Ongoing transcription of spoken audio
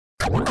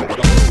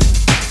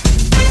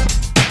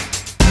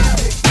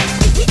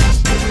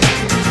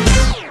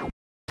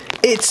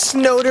It's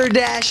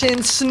SNOWDERDASH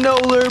and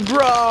Snowler,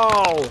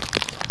 bro!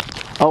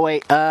 Oh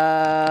wait,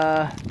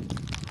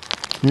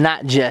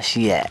 not just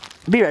yet.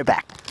 Be right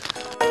back.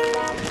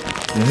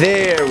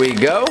 There we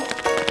go.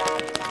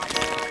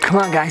 Come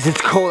on guys,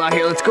 it's cold out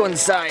here, let's go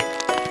inside.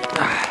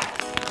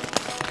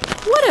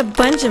 What a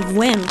bunch of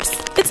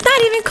wimps. It's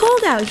not even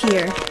cold out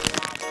here.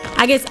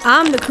 I guess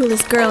I'm the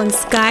coolest girl in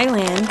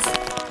Skylanders.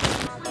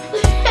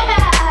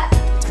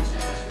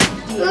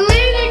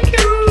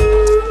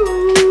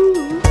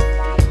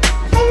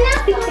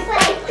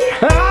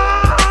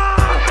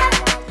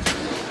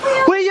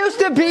 We used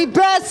to be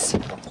best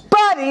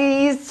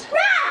buddies.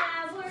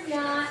 We're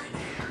not.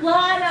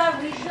 What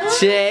are we doing?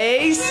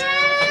 Chase,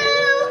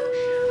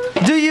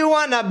 do you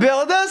want to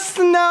build a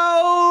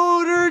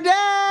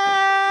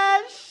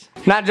SNOWDERDASH?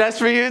 Not just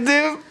for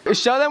YouTube?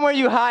 Show them where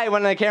you hide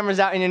when the camera's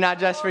out and you're not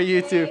just for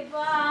YouTube.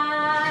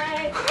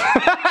 Bye.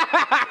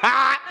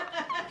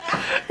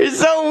 You're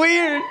so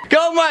weird.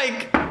 Go,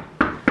 Mike.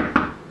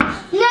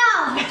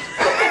 No.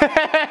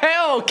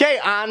 Okay,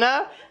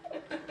 Anna.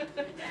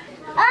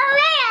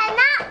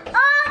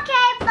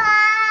 Okay,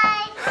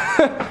 bye.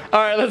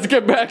 Alright, let's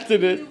get back to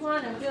this.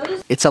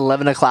 It's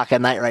 11 o'clock at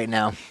night right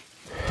now.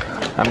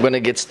 I'm gonna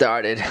get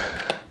started.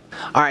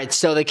 Alright,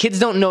 so the kids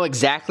don't know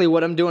exactly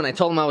what I'm doing. I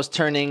told them I was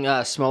turning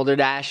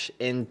SNOWDERDASH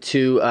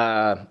into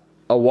a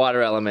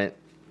water element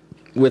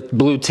with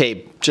blue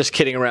tape. Just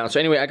kidding around. So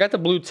anyway, I got the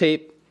blue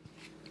tape.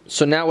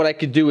 So now what I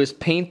could do is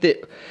paint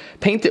it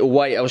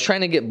white. I was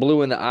trying to get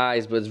blue in the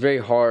eyes, but it's very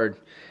hard.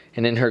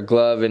 And in her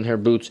glove and her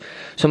boots.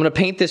 So I'm going to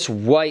paint this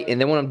white,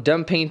 and then when I'm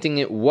done painting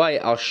it white,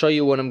 I'll show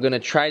you what I'm going to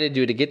try to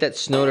do to get that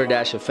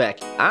SNOWDERDASH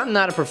effect. I'm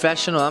not a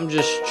professional, I'm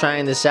just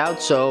trying this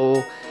out,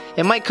 so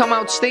it might come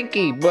out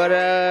stinky, but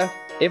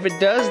if it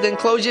does, then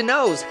close your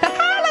nose.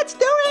 Let's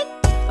do it!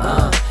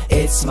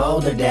 It's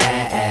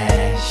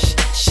SNOWDERDASH.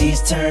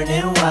 She's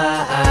turning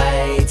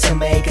white to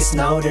make a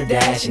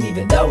SNOWDERDASH, and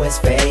even though it's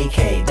fake,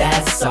 hey,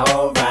 that's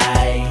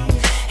alright.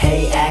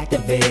 Hey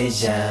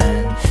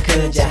Activision,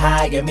 could you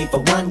hire me for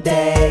one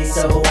day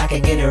so I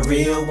can get a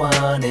real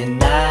one and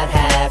not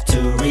have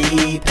to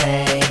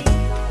repay?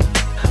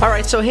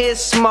 Alright, so here's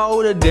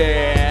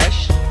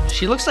SNOWDERDASH.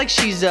 She looks like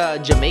she's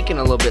Jamaican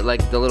a little bit,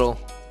 like the little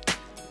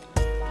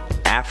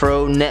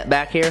afro net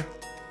back here.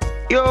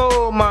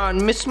 Yo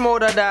man, Miss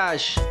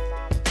SNOWDERDASH.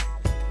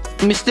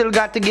 Me still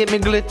got to get me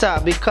glitter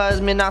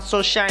because me not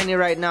so shiny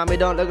right now. Me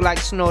don't look like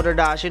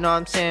SNOWDERDASH, you know what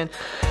I'm saying?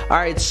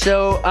 Alright,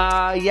 so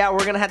yeah,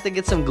 we're gonna have to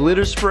get some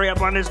glitter spray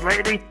up on this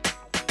lady.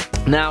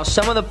 Now,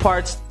 some of the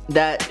parts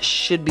that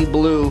should be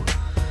blue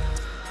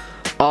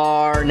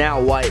are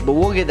now white, but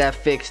we'll get that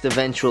fixed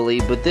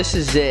eventually. But this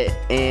is it,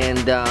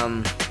 and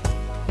I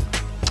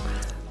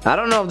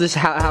don't know if this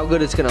how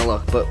good it's gonna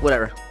look, but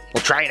whatever.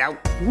 We'll try it out.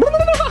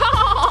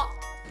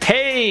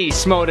 Hey,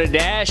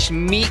 SNOWDERDASH,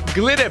 meet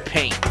glitter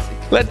paint.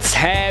 Let's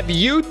have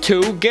you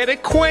two get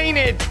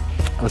acquainted.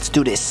 Let's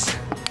do this.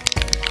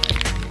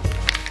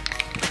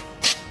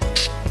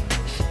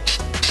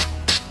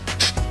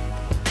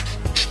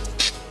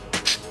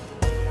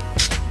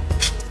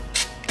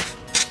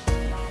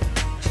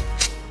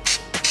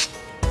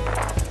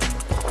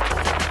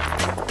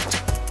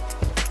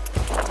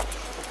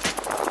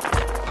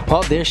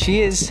 Well, there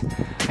she is.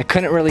 I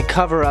couldn't really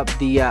cover up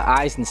the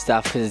eyes and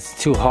stuff because it's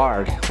too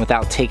hard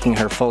without taking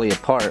her fully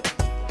apart.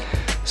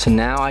 So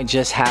now I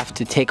just have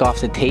to take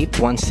off the tape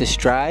once this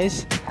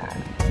dries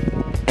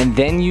and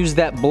then use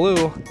that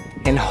blue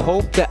and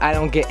hope that I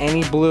don't get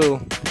any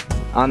blue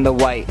on the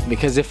white,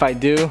 because if I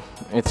do,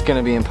 it's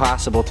gonna be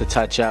impossible to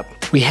touch up.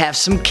 We have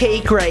some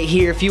cake right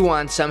here if you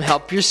want some,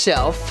 help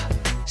yourself.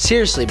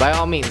 Seriously, by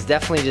all means,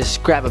 definitely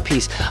just grab a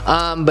piece.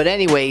 But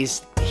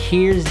anyways,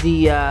 here's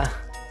the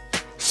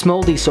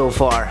Smoldy so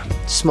far.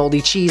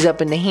 Smoldy cheese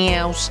up in the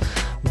house.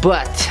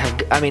 But,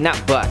 I mean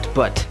not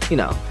but, you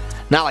know.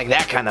 Not like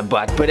that kind of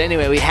butt, but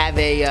anyway, we have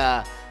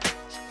a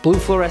blue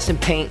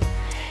fluorescent paint,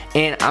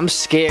 and I'm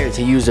scared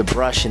to use a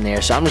brush in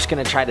there, so I'm just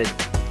gonna try to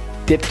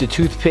dip the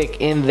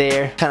toothpick in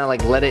there, kind of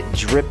like let it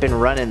drip and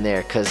run in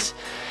there, because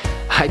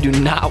I do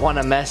not want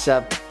to mess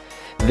up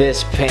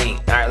this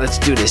paint. All right, let's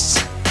do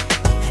this.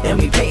 And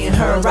we painting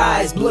her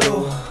eyes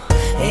blue,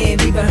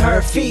 and even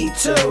her feet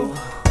too.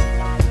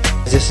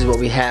 This is what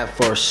we have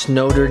for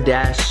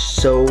SNOWDERDASH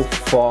so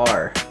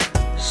far.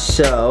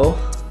 So,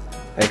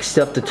 I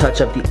still have to touch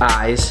up the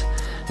eyes.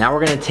 Now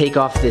we're gonna take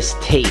off this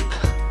tape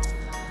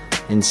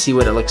and see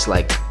what it looks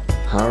like.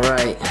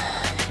 Alright,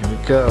 here we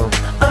go.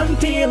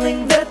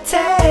 Unpeeling the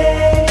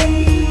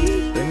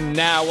tape. And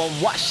now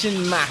I'm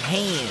washing my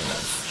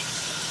hands.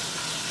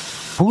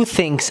 Who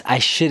thinks I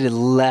should have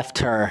left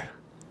her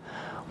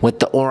with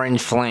the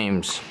orange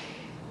flames?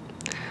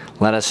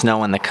 Let us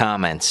know in the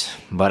comments.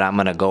 But I'm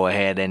gonna go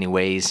ahead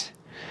anyways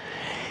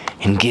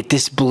and get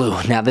this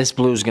blue. Now this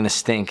blue is gonna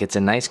stink. It's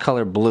a nice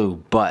color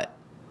blue, but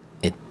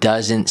it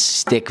doesn't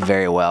stick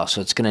very well,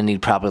 so it's gonna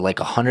need probably like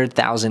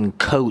 100,000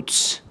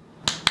 coats.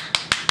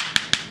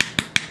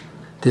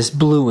 This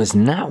blue is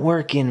not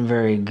working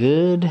very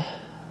good.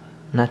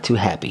 Not too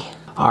happy.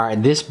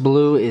 Alright, this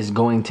blue is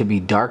going to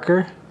be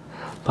darker,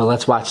 But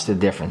let's watch the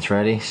difference.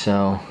 Ready?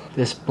 So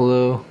this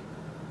blue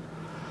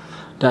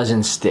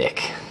doesn't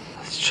stick.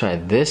 Let's try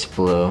this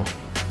blue.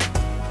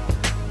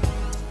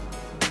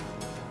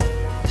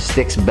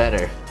 Sticks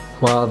better.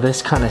 Well,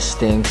 this kind of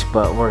stinks,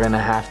 but we're gonna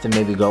have to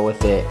maybe go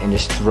with it and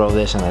just throw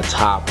this on the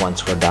top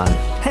once we're done.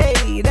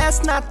 Hey,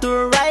 that's not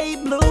the right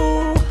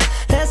blue.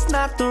 That's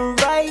not the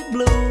right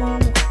blue.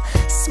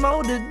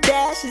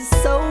 SNOWDERDASH is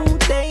so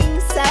dang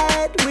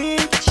sad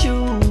with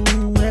you.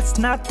 That's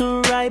not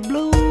the right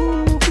blue.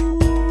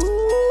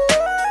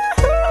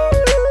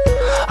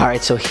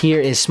 Alright, so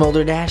here is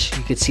SNOWDERDASH.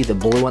 You can see the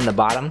blue on the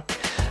bottom.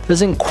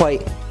 Doesn't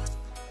quite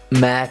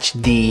match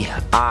the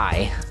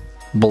eye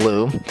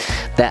blue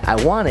that I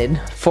wanted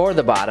for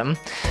the bottom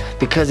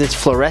because it's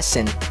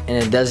fluorescent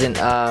and it doesn't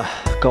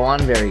go on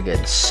very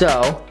good.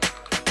 So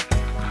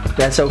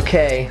that's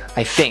okay,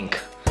 I think,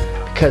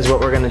 because what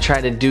we're gonna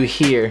try to do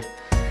here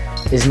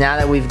is, now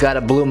that we've got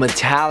a blue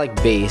metallic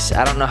base,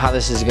 I don't know how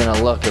this is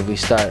gonna look if we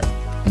start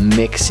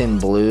mixing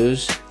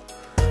blues,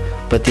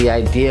 but the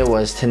idea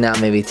was to now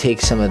maybe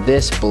take some of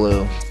this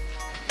blue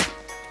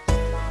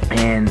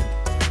and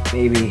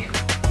maybe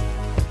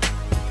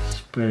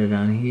spread it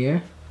on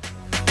here.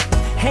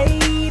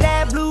 Hey,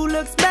 that blue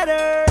looks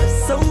better.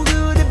 So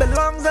good it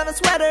belongs on a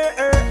sweater.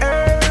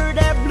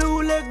 That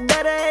blue look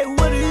better. Hey,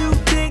 what do you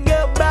think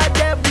about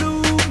that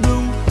blue,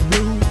 blue,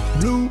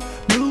 blue,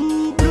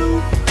 blue, blue,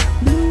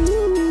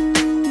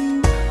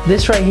 blue, blue?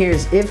 This right here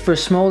is it for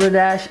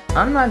SNOWDERDASH.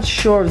 I'm not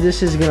sure if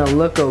this is gonna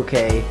look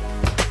okay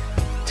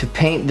to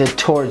paint the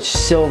torch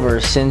silver,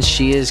 since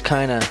she is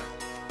kind of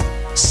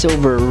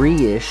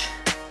silvery-ish.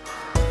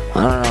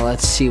 I don't know,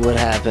 let's see what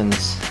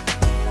happens.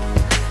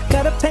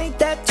 Gotta paint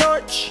that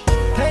torch.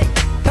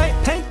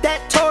 Paint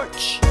that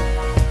torch.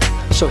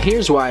 So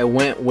here's why I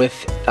went with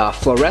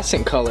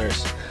fluorescent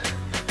colors.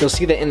 You'll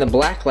see that in the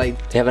black light,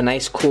 they have a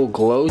nice cool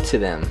glow to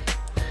them.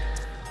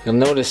 You'll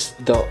notice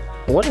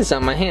what is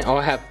on my hand? Oh,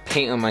 I have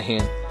paint on my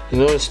hand.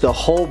 You'll notice the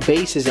whole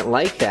base isn't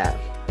like that,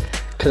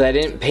 because I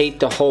didn't paint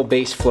the whole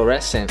base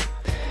fluorescent.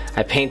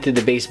 I painted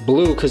the base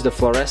blue because the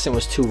fluorescent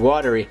was too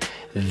watery.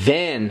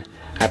 Then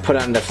I put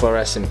on the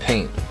fluorescent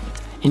paint.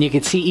 And you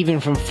can see even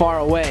from far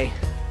away,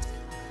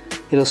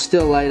 it'll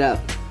still light up.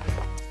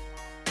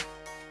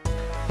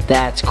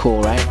 That's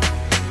cool, right?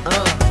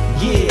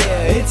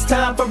 Yeah, it's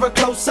time for a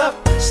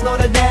close-up.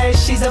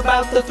 SNOWDERDASH, she's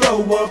about to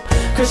throw up,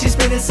 cause she's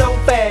spinning so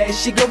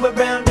fast. She going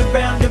round and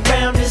round and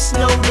round. It's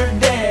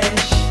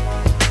SNOWDERDASH.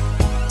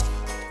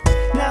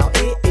 Now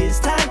it is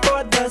time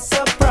for the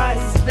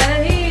surprise.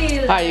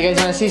 Alright, you guys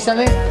wanna see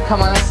something?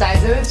 Come on the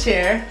sides of the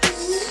chair.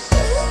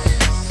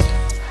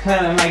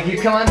 Mike, you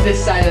come on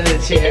this side of the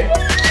chair.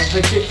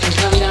 And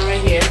come down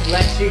right here.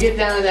 Lex, you get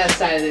down to that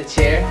side of the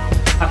chair.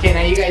 Okay,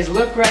 now you guys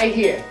look right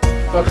here.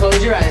 But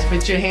close your eyes.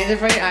 Put your hands in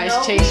front of your eyes.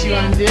 No, Chase, you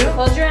want to do?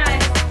 Close your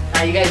eyes.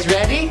 Are you guys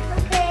ready?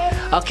 Okay.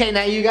 Okay,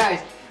 now you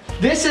guys.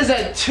 This is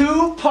a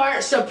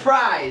two-part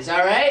surprise,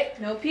 alright?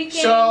 No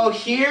peeking. So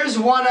here's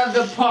one of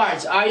the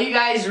parts. Are you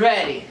guys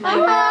ready? Close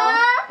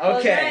your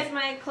Okay. eyes,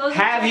 Mike. Close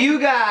your Have eyes. you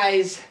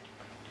guys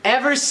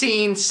ever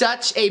seen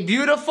such a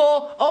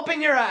beautiful...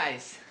 Open your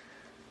eyes.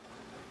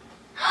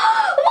 Wow!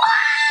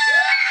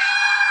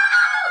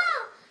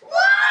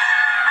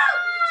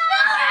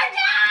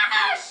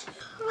 SNOWDERDASH!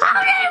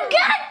 How did you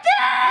get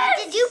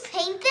this? Did you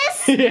paint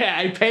this? Yeah,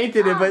 I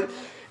painted it, but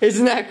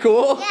isn't that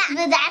cool? Yeah,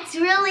 but that's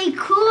really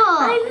cool.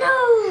 I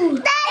know.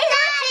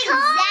 That's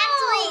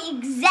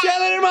exactly.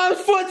 Skylander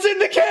Mom's foot's in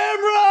the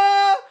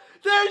camera!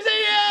 There she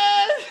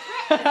is!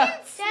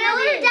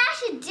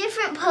 SNOWDERDASH a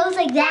different pose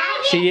like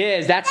that? She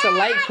is. That's the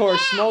light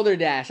course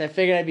SNOWDERDASH. I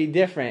figured I'd be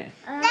different.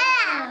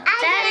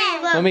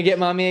 Daddy, look. Let me get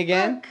mommy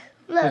again.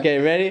 Look. Okay,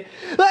 ready?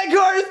 Light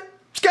course!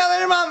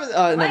 Skylander Mom!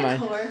 Oh, never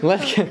mind.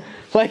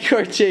 Light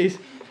course Chase.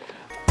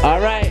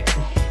 Alright.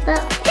 The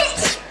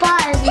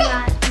spot is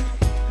not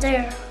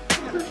there.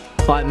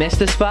 Oh, I missed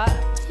the spot?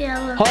 Yeah,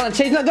 look. Hold on,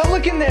 Chase. No, don't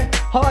look in there.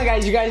 Hold on,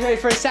 guys. You guys ready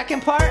for a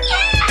second part?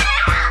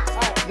 Yeah!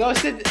 Alright, go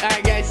sit.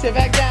 Alright, guys, sit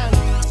back down.